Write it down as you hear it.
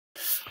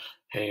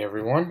Hey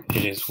everyone,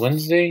 it is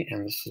Wednesday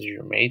and this is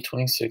your May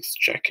 26th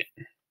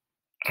check-in.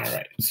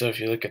 Alright, so if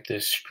you look at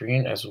this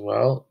screen as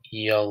well,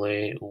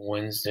 ELA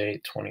Wednesday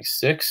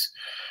 26,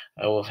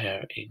 I will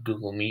have a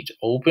Google Meet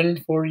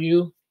open for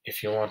you.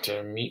 If you want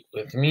to meet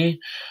with me,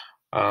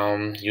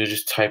 you'll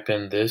just type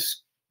in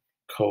this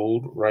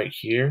code right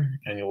here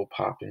and it will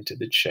pop into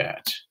the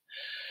chat.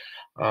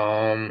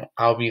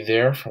 I'll be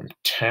there from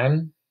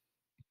 10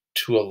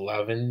 to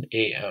 11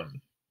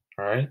 a.m.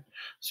 All right.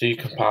 So you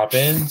can pop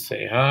in,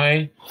 say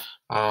hi.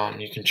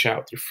 You can chat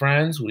with your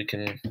friends. We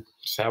can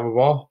just have a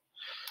ball.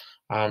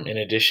 In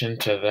addition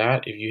to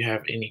that, if you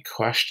have any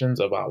questions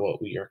about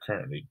what we are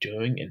currently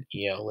doing in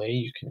ELA,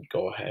 you can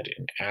go ahead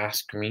and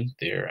ask me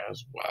there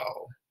as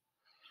well.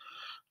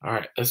 All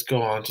right, let's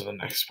go on to the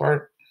next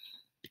part.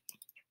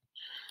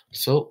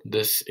 So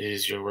this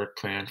is your work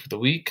plan for the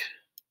week.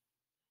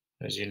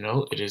 As you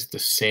know, it is the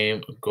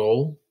same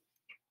goal.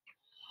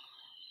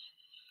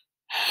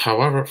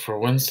 However, for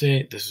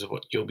Wednesday, this is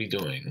what you'll be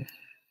doing.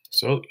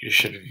 So you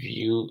should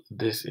view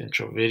this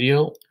intro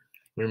video.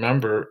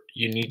 Remember,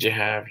 you need to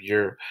have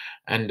your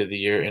end of the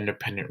year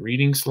independent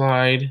reading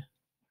slide.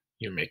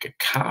 You make a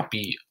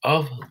copy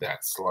of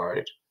that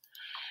slide.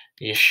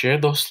 You share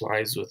those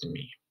slides with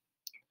me.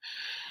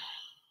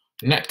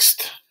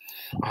 Next,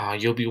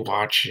 you'll be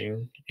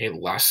watching a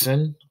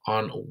lesson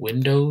on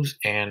windows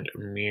and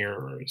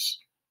mirrors.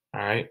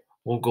 All right,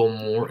 we'll go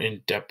more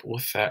in depth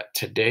with that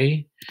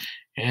today.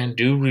 And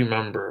do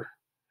remember,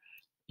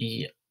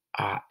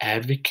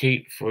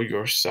 advocate for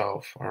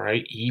yourself. All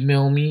right,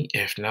 email me.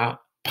 If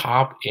not,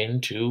 pop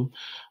into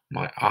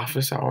my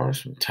office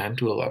hours from 10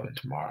 to 11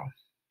 tomorrow.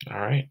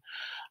 All right,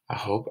 I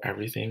hope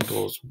everything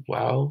goes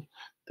well.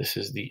 This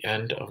is the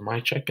end of my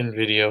check-in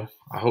video.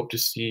 I hope to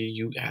see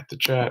you at the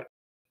chat.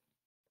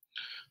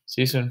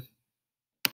 See you soon.